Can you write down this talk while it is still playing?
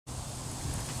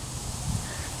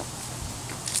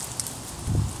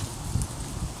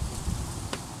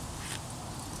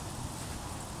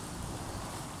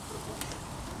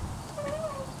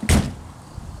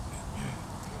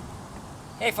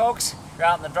Hey folks, you're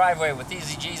out in the driveway with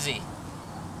TheEZGZ.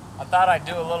 I thought I'd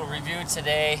do a little review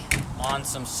today on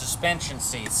some suspension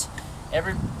seats.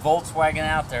 Every Volkswagen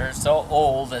out there is so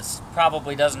old it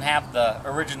probably doesn't have the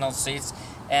original seats,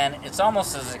 and it's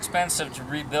almost as expensive to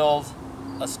rebuild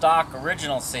a stock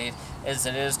original seat as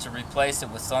it is to replace it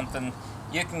with something.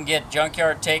 You can get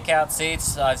junkyard takeout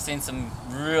seats. I've seen some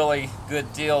really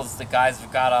good deals the guys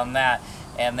have got on that,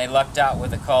 and they lucked out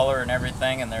with the color and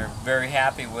everything, and they're very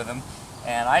happy with them.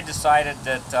 And I decided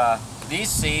that these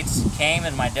seats came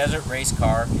in my desert race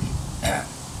car.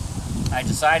 I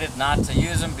decided not to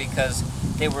use them because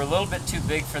they were a little bit too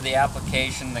big for the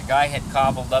application. The guy had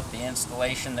cobbled up the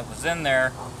installation that was in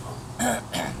there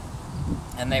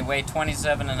and they weigh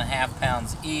 27.5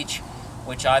 pounds each,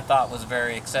 which I thought was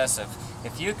very excessive.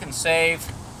 If you can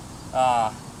save,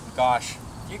 if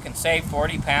you can save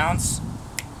 40 pounds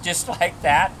just like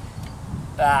that,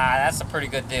 that's a pretty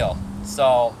good deal.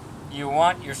 So you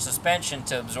want your suspension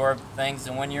to absorb things,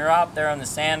 and when you're out there on the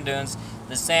sand dunes,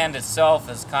 the sand itself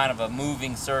is kind of a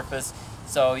moving surface,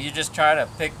 so you just try to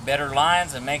pick better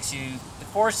lines. It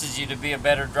forces you to be a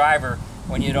better driver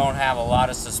when you don't have a lot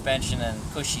of suspension and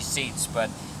cushy seats. But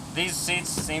these seats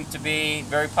seem to be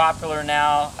very popular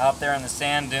now out there in the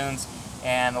sand dunes,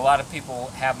 and a lot of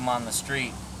people have them on the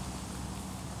street.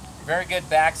 Very good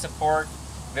back support,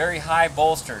 very high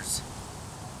bolsters.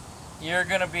 You're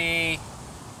going to be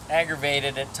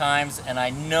aggravated at times, and I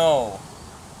know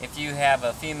if you have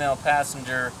a female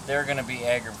passenger, they're going to be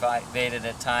aggravated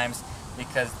at times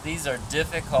because these are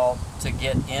difficult to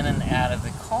get in and out of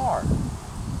the car.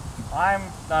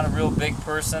 I'm not a real big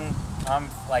person. I'm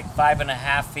like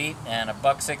 5.5 feet and a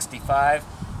 $165,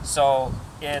 so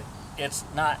it's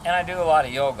not, and I do a lot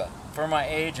of yoga. For my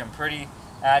age, I'm pretty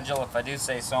agile, if I do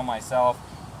say so myself,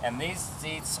 and these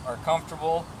seats are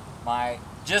comfortable.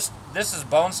 This is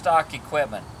bone stock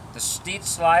equipment. The seat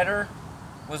slider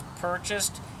was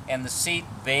purchased, and the seat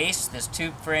base, this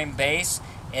tube frame base,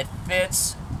 it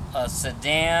fits a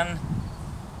sedan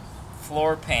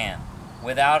floor pan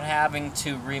without having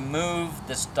to remove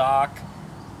the stock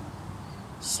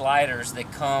sliders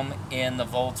that come in the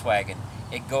Volkswagen.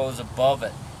 It goes above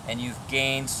it, and you've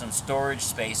gained some storage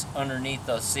space underneath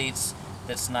those seats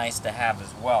that's nice to have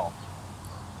as well.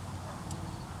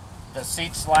 The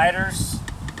seat sliders,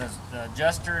 the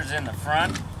adjuster is in the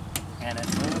front, and it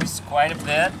moves quite a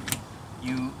bit.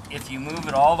 If you move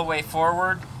it all the way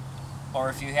forward, or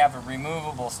if you have a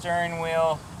removable steering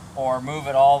wheel, or move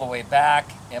it all the way back,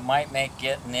 it might make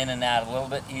getting in and out a little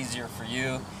bit easier for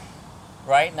you.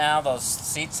 Right now those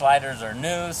seat sliders are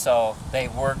new, so they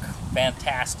work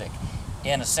fantastic.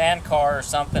 In a sand car or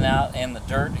something out in the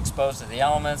dirt exposed to the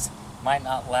elements, might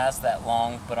not last that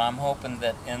long, but I'm hoping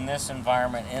that in this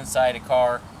environment inside a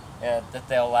car that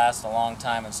they'll last a long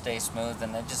time and stay smooth,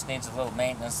 and it just needs a little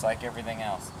maintenance like everything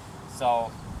else.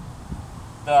 So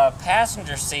the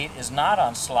passenger seat is not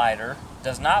on slider,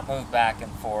 does not move back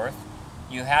and forth.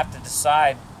 You have to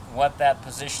decide what that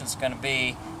position is going to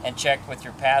be and check with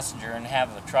your passenger and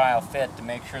have a trial fit to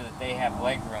make sure that they have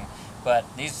leg room.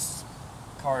 But these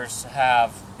cars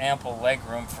have ample leg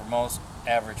room for most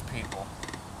average people.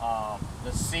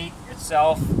 The seat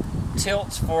itself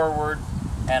tilts forward,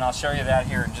 and I'll show you that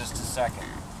here in just a second.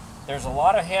 There's a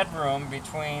lot of headroom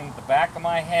between the back of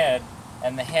my head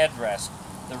and the headrest.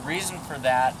 The reason for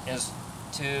that is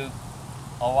to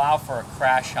allow for a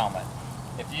crash helmet.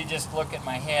 If you just look at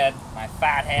my head, my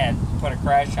fat head, put a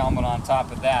crash helmet on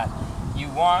top of that, you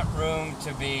want room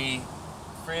to be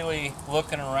freely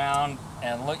looking around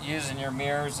and using your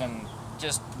mirrors and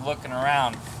just looking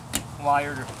around while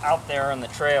you're out there on the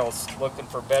trails looking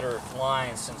for better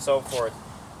lines and so forth.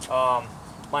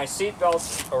 My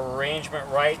seatbelt arrangement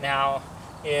right now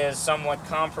is somewhat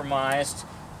compromised,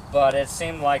 but it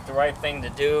seemed like the right thing to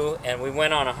do, and we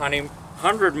went on a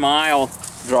 100-mile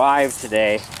drive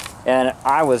today, and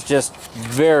I was just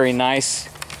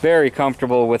very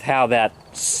comfortable with how that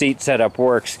seat setup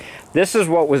works. This is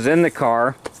what was in the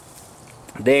car.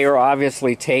 They are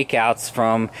obviously takeouts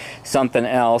from something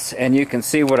else, and you can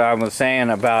see what I was saying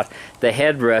about the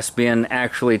headrest being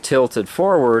actually tilted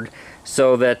forward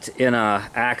so that in a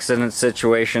accident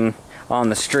situation on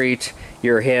the street,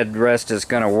 your headrest is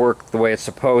going to work the way it's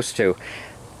supposed to.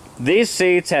 These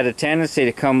seats had a tendency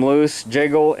to come loose,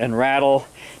 jiggle, and rattle.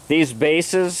 These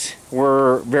bases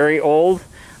were very old.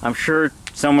 I'm sure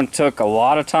someone took a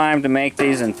lot of time to make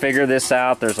these and figure this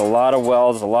out. There's a lot of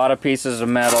welds, a lot of pieces of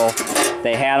metal.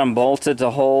 They had them bolted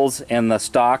to holes in the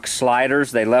stock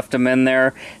sliders. They left them in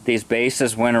there. These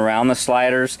bases went around the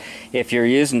sliders. If you're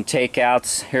using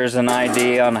takeouts, here's an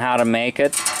idea on how to make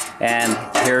it. And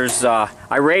here's,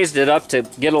 I raised it up to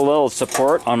get a little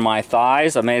support on my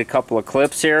thighs. I made a couple of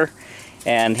clips here.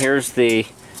 And here's the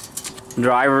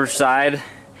driver's side.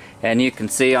 And you can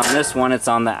see on this one, it's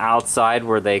on the outside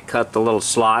where they cut the little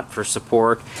slot for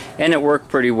support. And it worked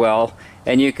pretty well.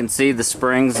 And you can see the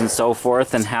springs and so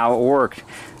forth and how it worked.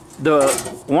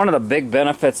 One of the big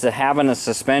benefits of having a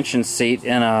suspension seat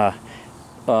in a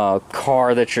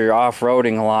car that you're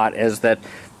off-roading a lot is that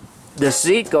the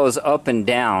seat goes up and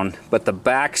down, but the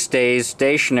back stays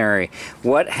stationary.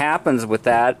 What happens with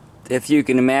that, if you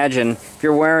can imagine, if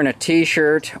you're wearing a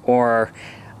t-shirt or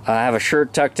have a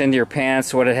shirt tucked into your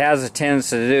pants, what it has a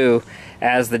tendency to do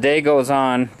as the day goes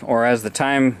on, or as the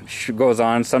time goes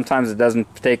on, sometimes it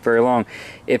doesn't take very long,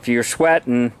 if you're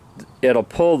sweating, it'll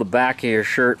pull the back of your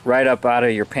shirt right up out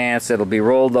of your pants. It'll be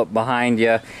rolled up behind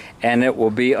you, and it will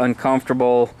be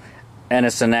uncomfortable, and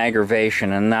it's an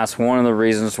aggravation. And that's one of the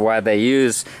reasons why they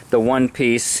use the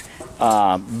one-piece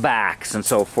backs and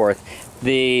so forth.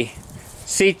 The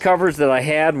seat covers that I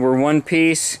had were one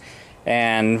piece,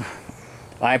 and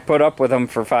I put up with them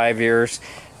for 5 years,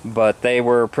 but they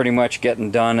were pretty much getting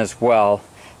done as well.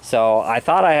 So I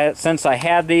thought since I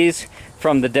had these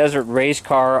from the desert race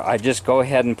car, I'd just go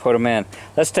ahead and put them in.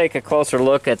 Let's take a closer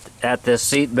look at this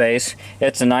seat base.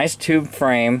 It's a nice tube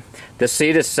frame. The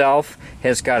seat itself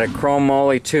has got a chrome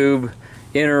moly tube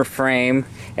inner frame,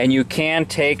 and you can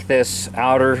take this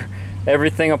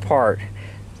everything apart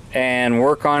and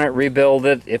work on it, rebuild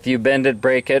it. If you bend it,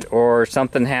 break it, or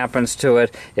something happens to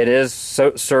it, it is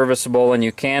serviceable, and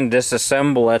you can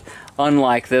disassemble it.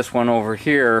 Unlike this one over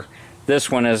here, this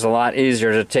one is a lot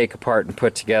easier to take apart and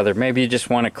put together. Maybe you just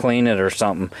want to clean it or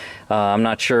something. I'm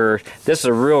not sure. This is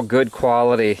a real good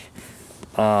quality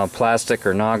plastic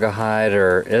or naga hide,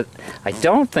 I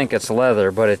don't think it's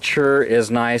leather, but it sure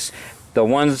is nice. The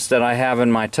ones that I have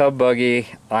in my tub buggy,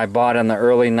 I bought in the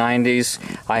early 90s.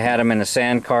 I had them in a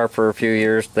sand car for a few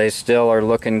years. They still are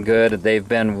looking good. They've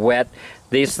been wet.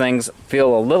 These things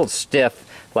feel a little stiff,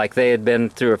 like they had been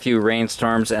through a few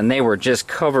rainstorms, and they were just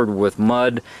covered with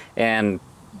mud and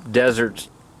desert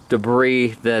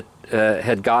debris that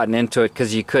had gotten into it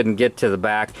because you couldn't get to the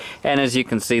back. And as you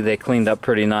can see, they cleaned up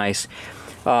pretty nice.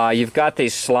 You've got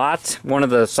these slots. One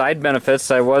of the side benefits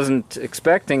I wasn't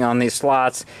expecting on these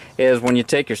slots is when you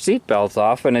take your seat belts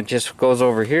off and it just goes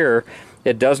over here,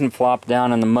 it doesn't flop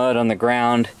down in the mud on the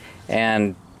ground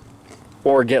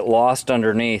or get lost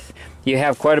underneath. You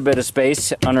have quite a bit of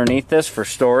space underneath this for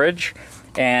storage,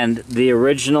 and the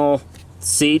original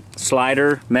seat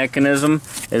slider mechanism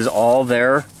is all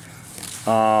there.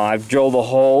 I've drilled a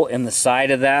hole in the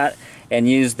side of that and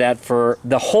used that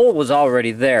the hole was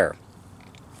already there.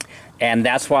 And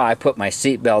that's why I put my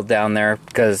seat belt down there,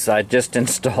 because I just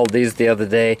installed these the other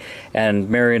day, and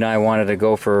Mary and I wanted to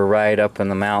go for a ride up in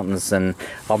the mountains, and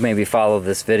I'll maybe follow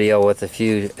this video with a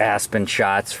few aspen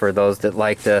shots for those that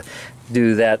like to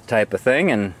do that type of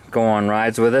thing and go on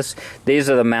rides with us.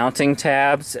 These are the mounting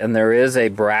tabs, and there is a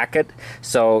bracket,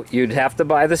 so you'd have to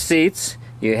buy the seats.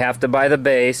 You have to buy the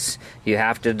base. You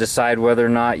have to decide whether or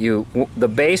not the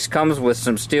base comes with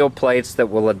some steel plates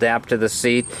that will adapt to the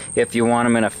seat if you want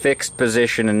them in a fixed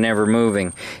position and never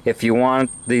moving. If you want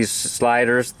these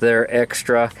sliders, they're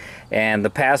extra, and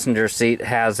the passenger seat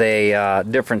has a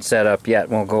different setup yet.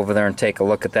 We'll go over there and take a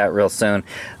look at that real soon.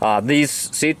 These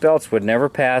seat belts would never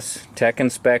pass tech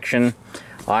inspection.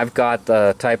 I've got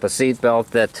the type of seat belt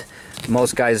that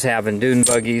most guys have in dune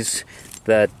buggies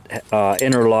that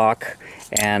interlock,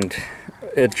 and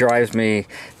it drives me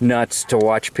nuts to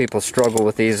watch people struggle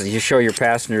with these. You show your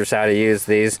passengers how to use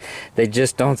these, they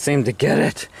just don't seem to get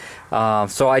it.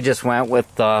 So I just went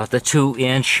with the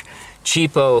 2-inch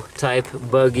cheapo type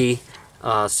buggy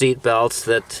seat belts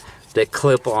that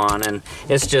clip on, and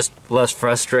it's just less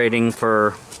frustrating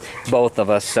for both of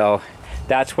us. So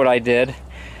that's what I did.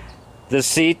 The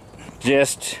seat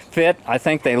just fit. I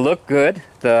think they look good.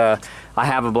 I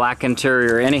have a black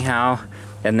interior anyhow,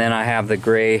 and then I have the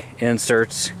gray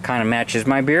inserts. Kind of matches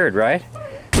my beard, right?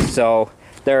 So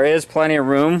there is plenty of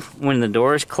room when the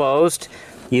door is closed.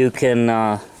 You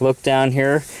can look down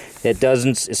here.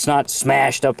 It's not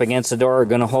smashed up against the door or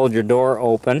going to hold your door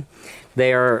open.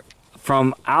 They are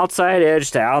from outside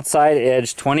edge to outside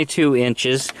edge, 22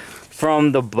 inches.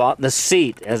 From the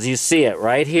seat, as you see it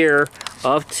right here,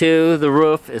 up to the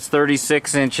roof is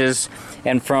 36 inches,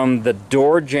 and from the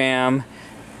door jamb,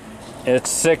 it's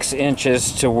 6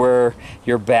 inches to where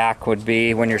your back would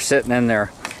be when you're sitting in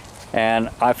there. And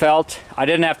I felt I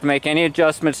didn't have to make any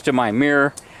adjustments to my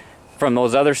mirror from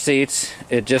those other seats.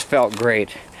 It just felt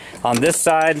great. On this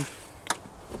side,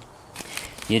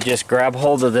 you just grab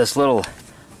hold of this little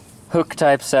hook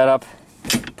type setup,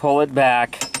 pull it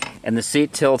back, and the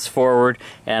seat tilts forward,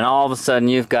 and all of a sudden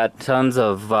you've got tons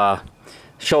of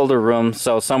shoulder room,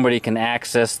 so somebody can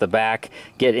access the back,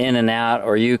 get in and out,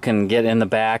 or you can get in the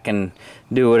back and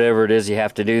do whatever it is you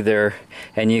have to do there,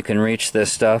 and you can reach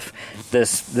this stuff. The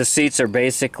seats are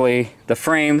basically, the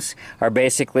frames are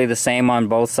basically the same on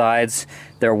both sides.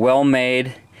 They're well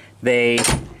made. They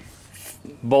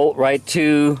bolt right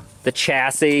to the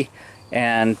chassis,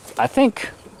 and I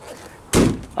think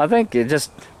it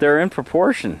just, they're in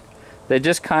proportion. They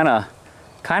just kind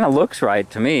of looks right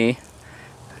to me.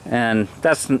 And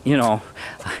that's, you know,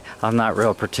 I'm not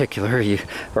real particular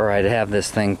or I'd have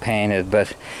this thing painted,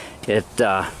 but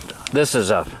this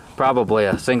is probably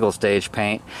a single stage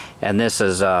paint, and this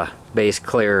is base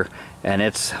clear, and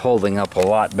it's holding up a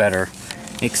lot better,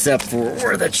 except for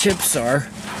where the chips are.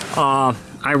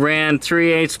 I ran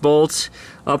 3/8 bolts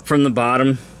up from the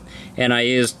bottom, and I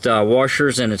used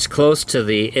washers, and it's close to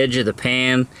the edge of the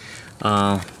pan.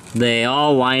 They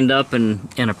all lined up in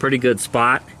a pretty good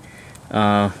spot.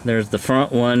 There's the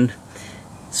front one,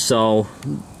 so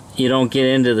you don't get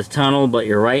into the tunnel, but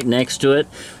you're right next to it.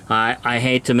 I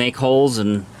hate to make holes,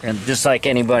 and just like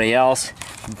anybody else,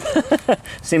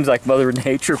 seems like Mother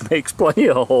Nature makes plenty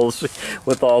of holes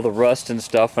with all the rust and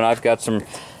stuff, and I've got some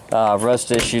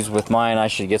rust issues with mine. I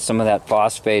should get some of that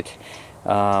phosphate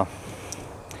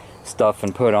stuff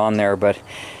and put on there, but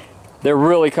they're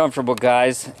really comfortable,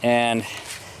 guys. And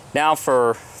now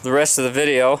for the rest of the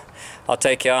video, I'll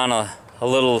take you on a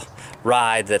little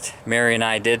ride that Mary and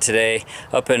I did today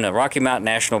up in the Rocky Mountain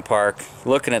National Park,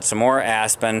 looking at some more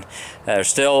aspen that are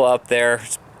still up there.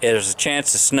 There's a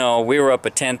chance of snow. We were up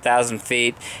at 10,000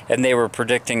 feet, and they were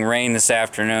predicting rain this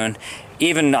afternoon.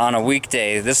 Even on a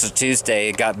weekday, this is Tuesday,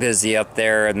 it got busy up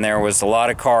there, and there was a lot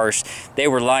of cars. They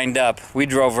were lined up. We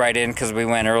drove right in because we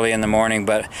went early in the morning,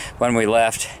 but when we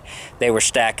left, they were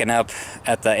stacking up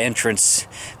at the entrance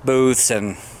booths,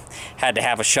 and had to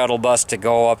have a shuttle bus to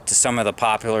go up to some of the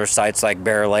popular sites like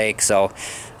Bear Lake. So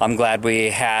I'm glad we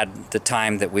had the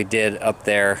time that we did up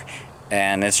there,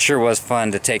 and it sure was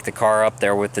fun to take the car up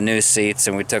there with the new seats,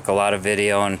 and we took a lot of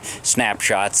video and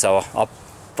snapshots, so I'll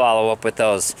follow up with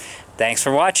those. Thanks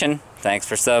for watching. Thanks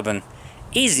for subbing.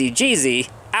 Easy Jeezy.